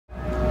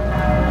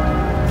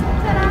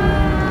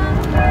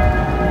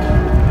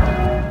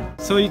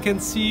So you can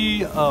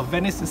see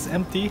Venice is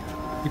empty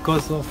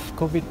because of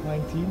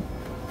COVID-19.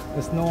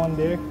 There's no one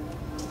there.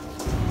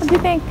 What do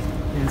you think?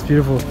 It's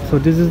beautiful. So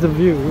this is the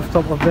view,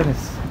 rooftop of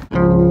Venice.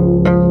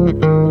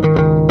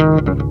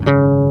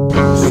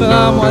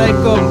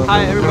 Assalamualaikum.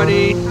 Hi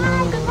everybody.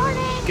 Hi, good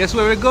morning. Guess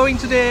where we're going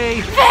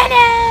today?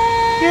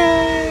 Venice!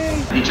 Yay!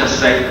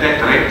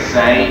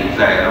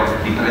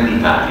 17360 di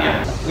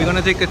Trenitalia. We're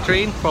gonna take a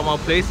train from our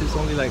place. It's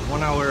only like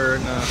 1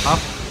 hour and a half.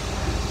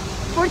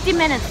 40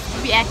 minutes to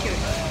be accurate.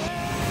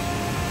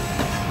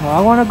 I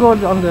wanna go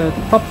on the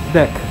top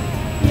deck.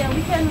 Yeah,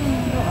 we can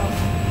go out.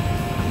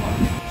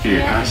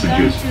 Dear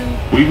passengers,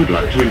 we would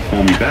like to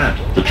inform you that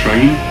the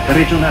train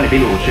Regionale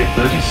Veloce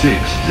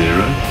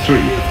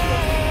 3603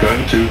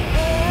 going to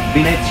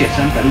Venezia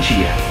Santa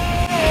Lucia.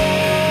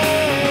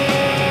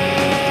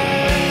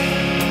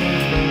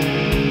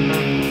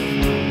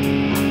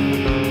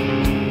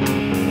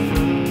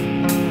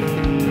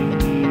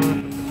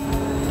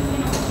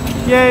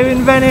 Yay, we're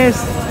in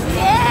Venice!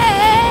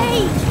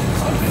 Yay!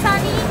 It's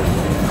sunny,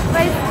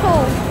 but it's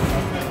cold.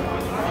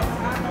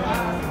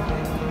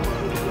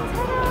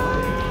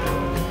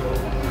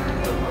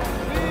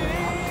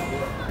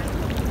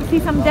 You see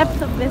some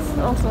depth of this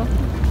also.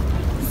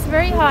 It's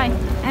very high.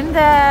 And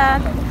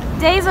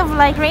days of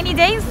like rainy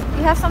days,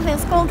 we have something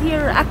that's called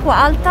here Acqua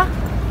Alta.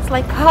 It's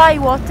like high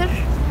water.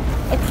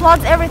 It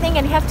floods everything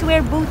and you have to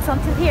wear boots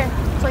until here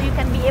so you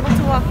can be able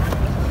to walk.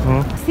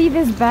 See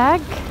this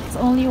bag? It's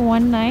only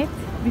one night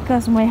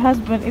because my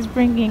husband is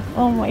bringing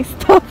all my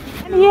stuff.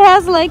 And he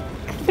has like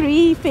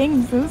 3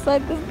 things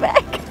inside this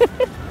bag.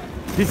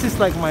 This is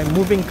like my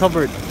moving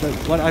cupboard, like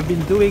what I've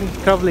been doing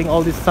traveling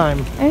all this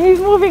time. And he's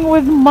moving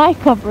with my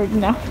cupboard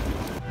now.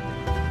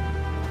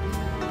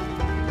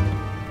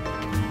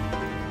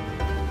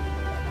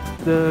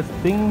 The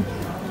thing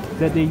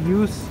that they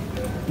use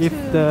if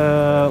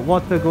the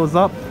water goes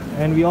up,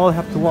 and we all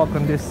have to walk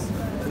on this.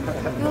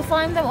 You'll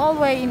find them all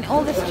the way in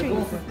all the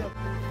streets.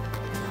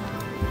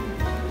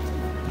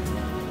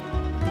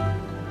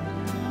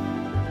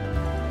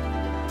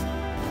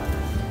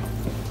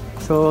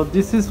 So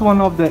this is one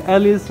of the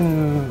alleys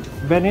in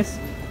Venice.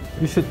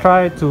 You should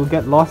try to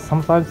get lost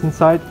sometimes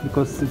inside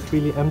because it's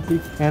really empty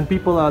and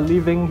people are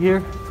living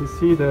here. You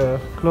see the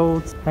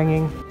clothes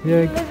hanging.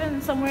 You live in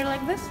somewhere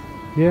like this?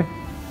 Yeah.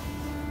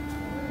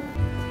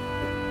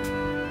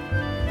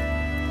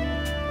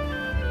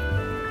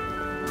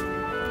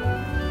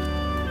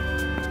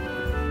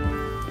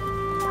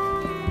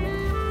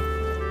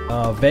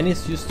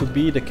 Venice used to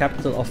be the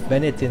capital of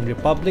Venetian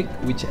Republic,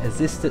 which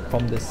existed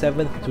from the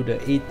 7th to the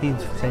 18th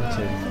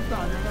century.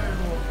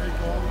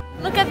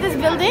 Look at this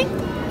building.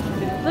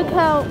 Look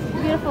how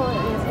beautiful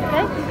it is,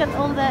 okay? Look at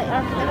all the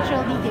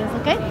architectural details,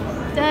 okay?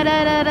 Da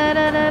 -da -da -da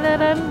 -da -da -da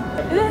 -da.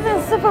 This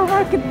is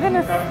supermarket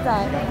Venice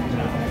style.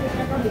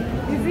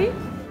 You see?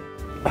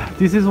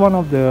 This is one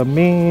of the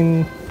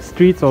main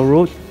streets or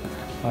roads.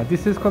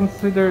 This is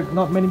considered,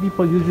 not many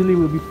people usually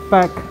will be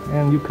packed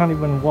and you can't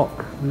even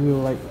walk. You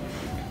will like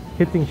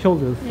hitting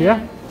shoulders,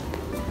 yeah?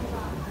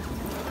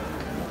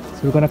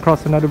 So we're gonna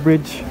cross another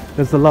bridge.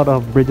 There's a lot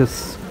of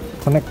bridges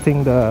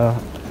connecting the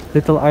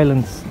little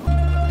islands.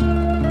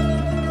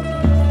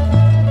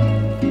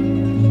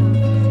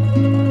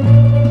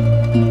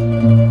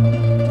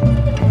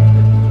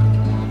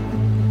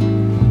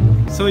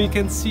 So you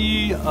can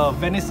see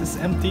Venice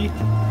is empty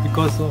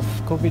because of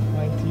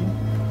COVID-19.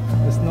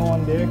 There's no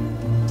one there.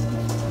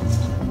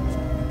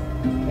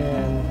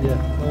 And yeah,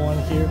 no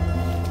one here.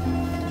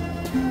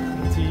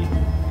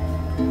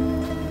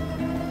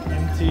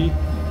 Empty.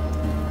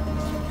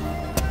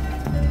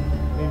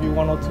 Maybe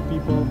 1 or 2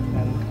 people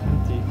and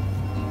empty.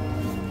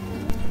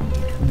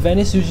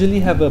 Venice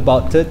usually have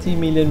about 30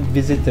 million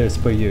visitors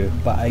per year,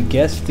 but I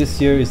guess this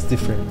year is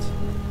different.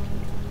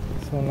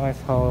 So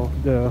nice how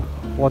the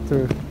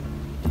water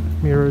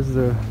mirrors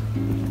the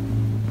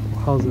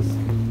houses.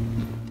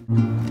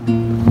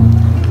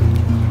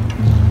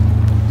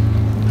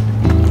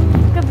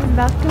 Look at this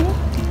balcony.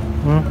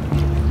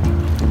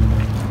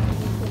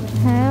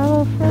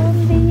 Hello from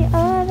the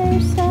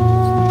other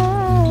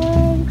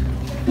side.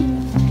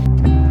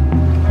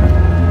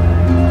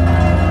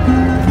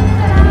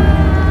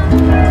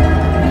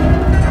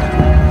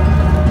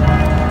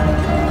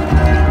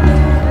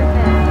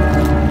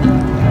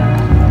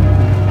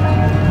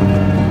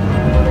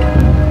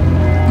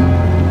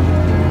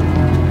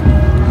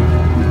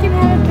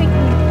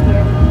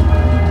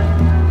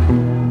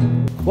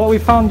 What we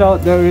found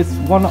out, there is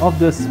one of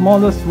the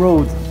smallest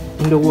roads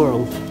in the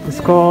world. It's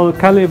called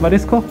Calle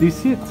Varesco. Do you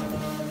see it?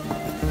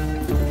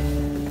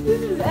 This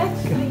is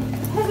actually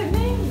has a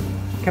name.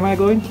 Can I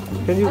go in?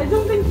 Can you? I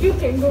don't think you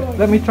can go in.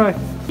 Let me try.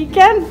 You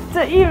can't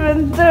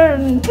even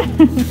turn.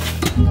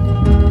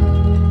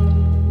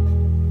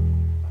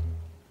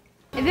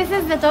 This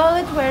is the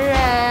toilet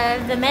where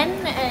the men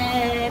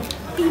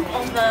peep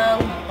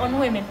on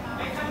women.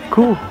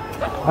 Cool.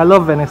 I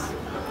love Venice.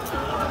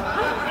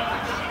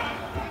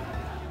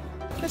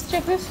 Let's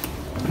check this.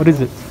 What is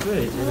it?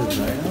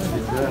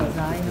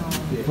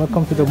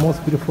 Welcome to the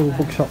most beautiful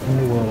bookshop in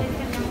the world.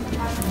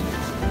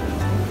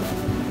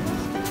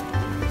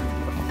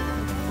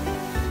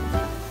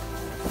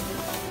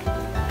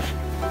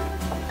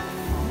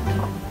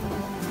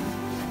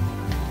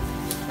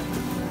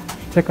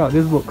 Check out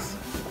these books.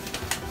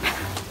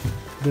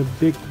 The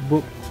big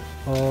book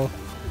of...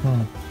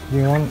 Do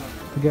you want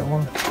to get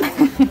one?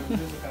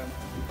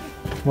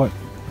 What?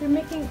 They're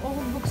making all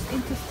books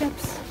into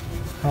steps.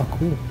 Oh,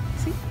 cool.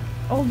 See?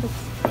 All books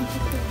into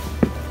steps.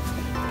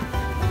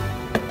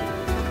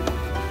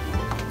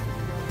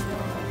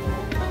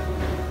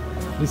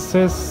 It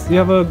says you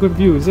have a good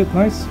view. Is it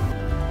nice?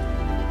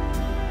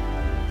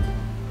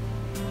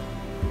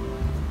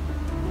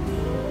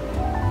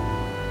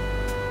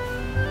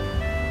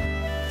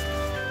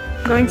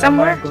 Going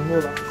somewhere?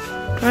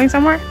 Going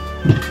somewhere?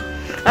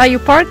 Are you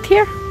parked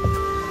here?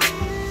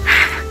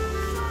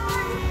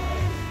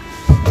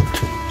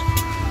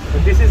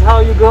 This is how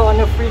you go on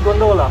a free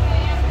gondola.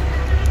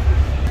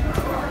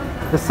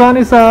 The sun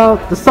is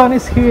out. The sun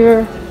is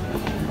here.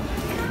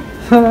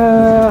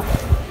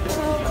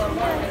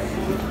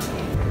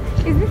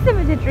 Is this the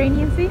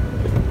Mediterranean Sea?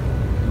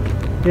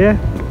 Yeah.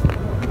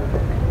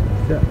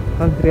 The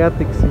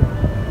Adriatic Sea.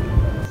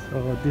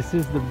 So this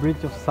is the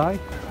Bridge of Sighs.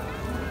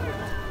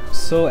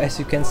 So as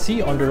you can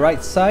see on the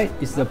right side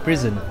is the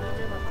prison.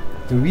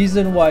 The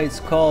reason why it's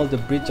called the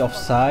Bridge of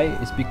Sighs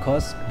is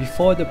because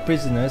before the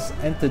prisoners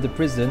enter the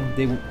prison,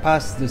 they would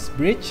pass this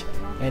bridge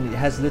and it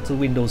has little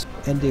windows.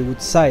 And they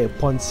would sigh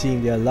upon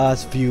seeing their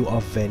last view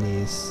of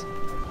Venice.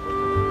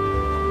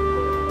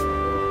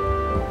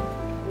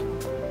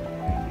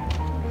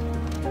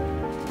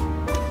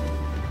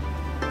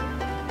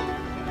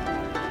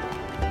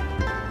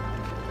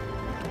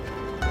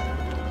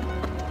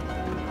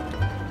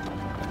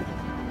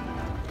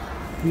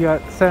 We are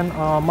at San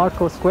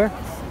Marco Square.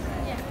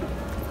 Yeah.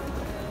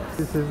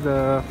 This is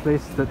the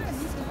place that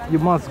you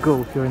must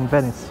go if you're in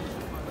Venice.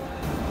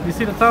 You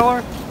see the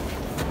tower?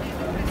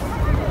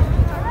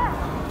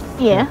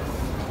 Yeah.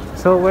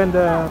 So when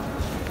the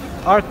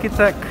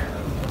architect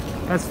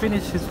has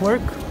finished his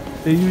work,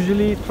 they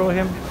usually throw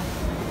him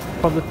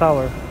from the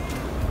tower.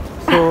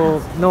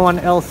 So no one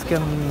else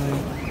can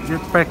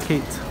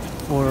replicate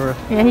or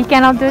Yeah, he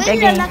cannot do it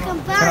again.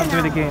 cannot do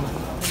it again.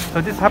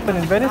 So this happened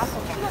in Venice?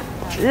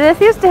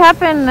 This used to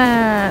happen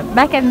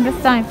back in this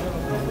time.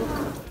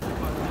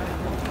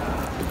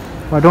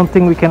 I don't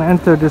think we can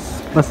enter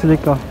this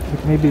basilica,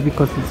 maybe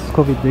because it's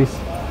COVID days.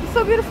 It's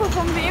so beautiful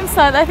from the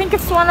inside. I think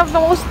it's one of the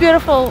most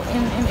beautiful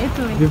in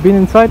Italy. You've been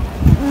inside?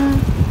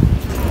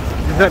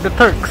 Is that the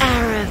Turks?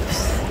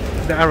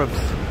 Arabs. The Arabs.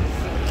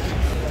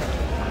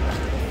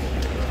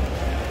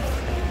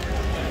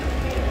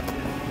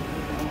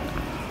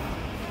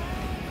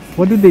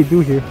 What do they do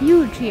here?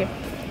 Huge here.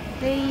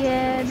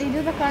 They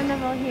do the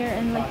carnival here,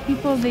 and like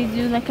people, they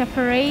do like a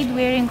parade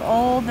wearing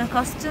all the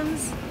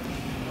costumes,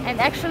 and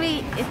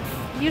actually it's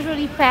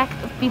usually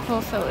packed with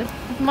people, so it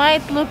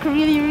might look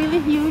really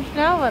huge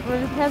now, but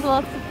when it has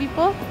lots of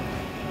people,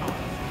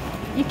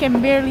 you can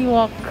barely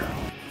walk.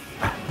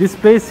 This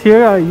place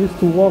here, I used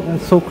to walk and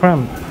it's so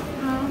cramped.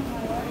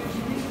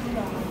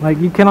 Like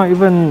you cannot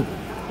even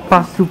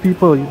pass through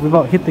people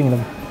without hitting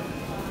them.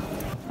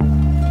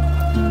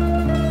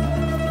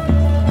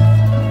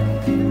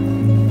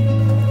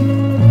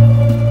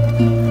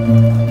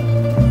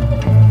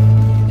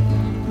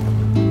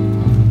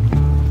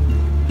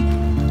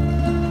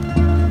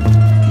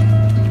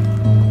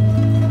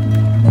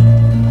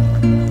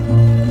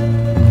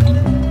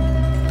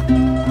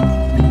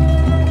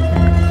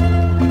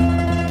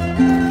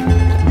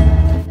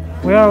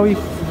 Where are we?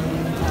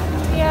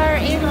 We are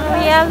in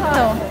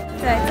Rialto.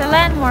 It's a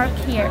landmark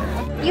here.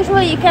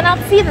 Usually you cannot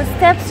see the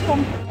steps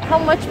from how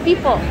much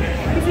people.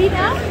 You see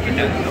now?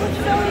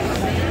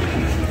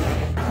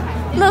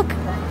 Look!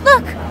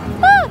 Look!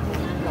 Look!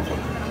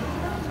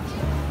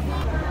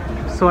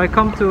 So I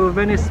come to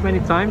Venice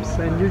many times,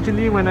 and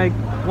usually when I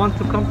want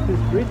to come to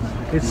this bridge,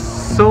 it's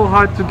so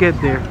hard to get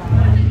there.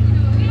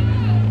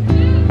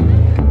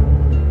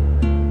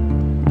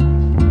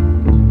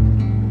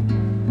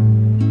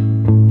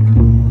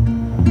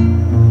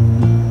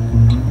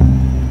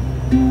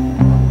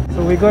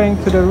 We're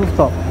going to the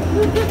rooftop.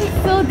 This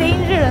is so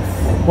dangerous.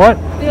 What?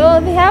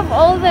 They have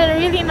all the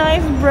really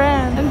nice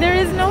brands, and there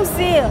is no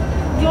sale.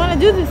 Do you want to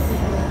do this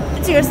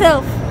to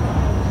yourself?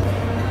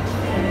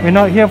 We're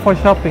not here for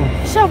shopping.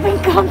 Shopping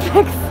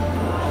complex,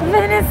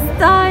 Venice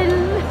style.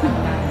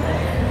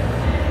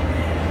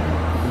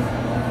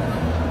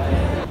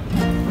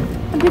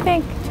 What do you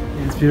think?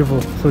 It's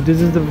beautiful. So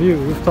this is the view,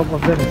 rooftop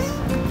of Venice.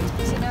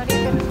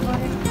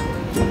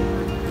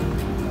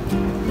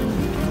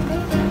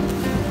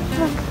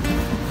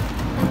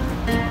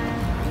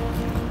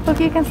 Look,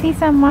 you can see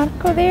San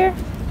Marco there,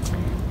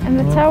 and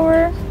the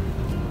tower,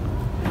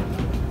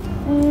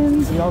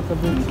 and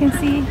you can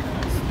see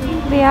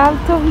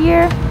Rialto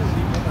here.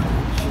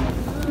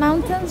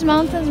 Mountains,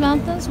 mountains,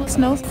 mountains with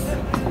snow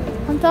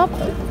on top,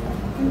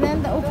 and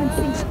then the open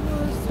sea.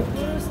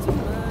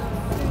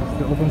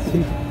 The open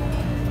sea.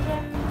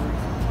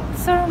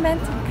 So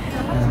romantic.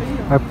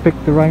 I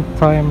picked the right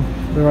time,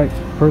 the right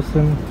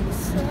person.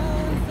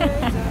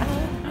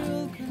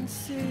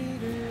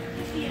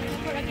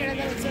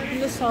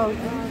 The salt.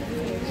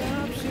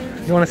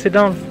 You want to sit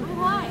down?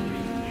 Why?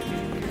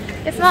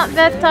 It's not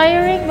that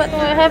tiring, but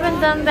we haven't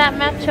done that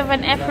much of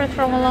an effort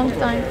from a long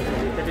time.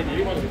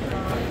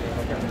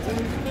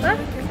 Huh?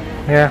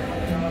 Yeah.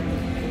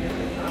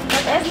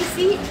 But as you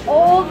see,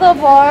 all the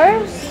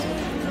bars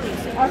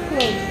are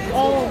closed.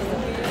 All of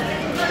them.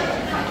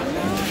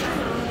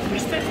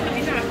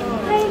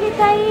 Layli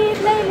Taid,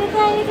 Layli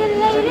Taid,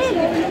 Layli,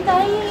 Layli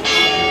Taid.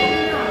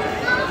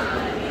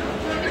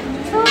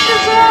 So the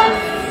dress.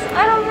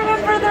 I don't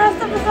remember the rest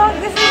of the song.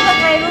 This is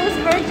like my loose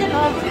version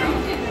of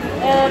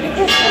the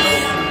Christmas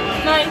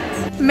night.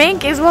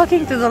 Menk is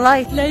walking to the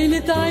light.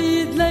 ليلة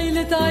عيد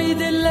ليلة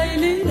عيد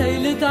الليلة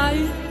ليلة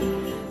عيد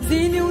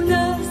زينة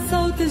وناس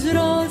صوت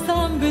جراس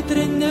عم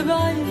بترن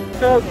بعيد.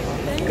 So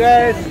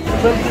guys,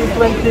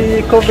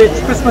 2020 COVID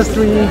Christmas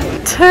tree.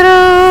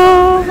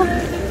 Ta-da!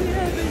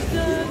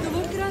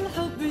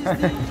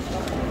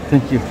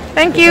 Thank you.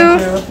 Thank you.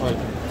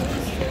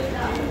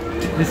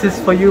 This is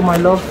for you, my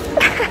love.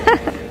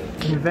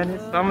 In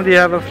Venice. Somebody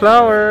have a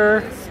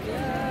flower.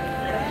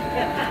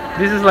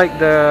 This is like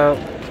the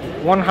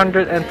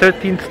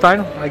 113th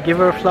time I give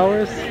her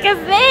flowers.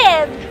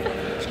 Kazan!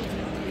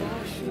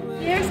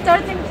 You're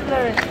starting to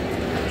learn,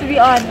 to be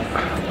honest.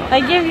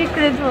 I give you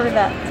credit for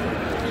that.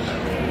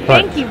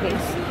 Thank you, babe.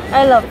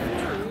 I love it.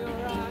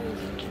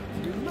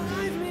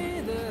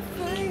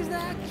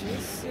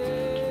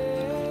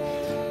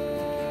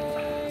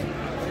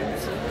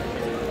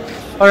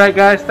 Alright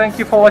guys, thank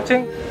you for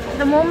watching.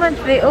 The moment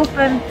they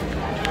open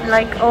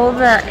like all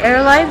the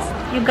airlines,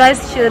 you guys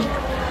should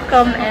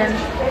come and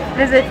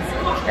visit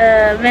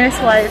Venice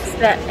while it's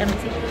that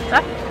empty.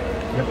 Huh?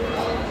 Yep.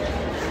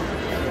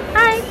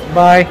 Hi!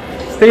 Bye.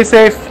 Stay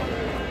safe.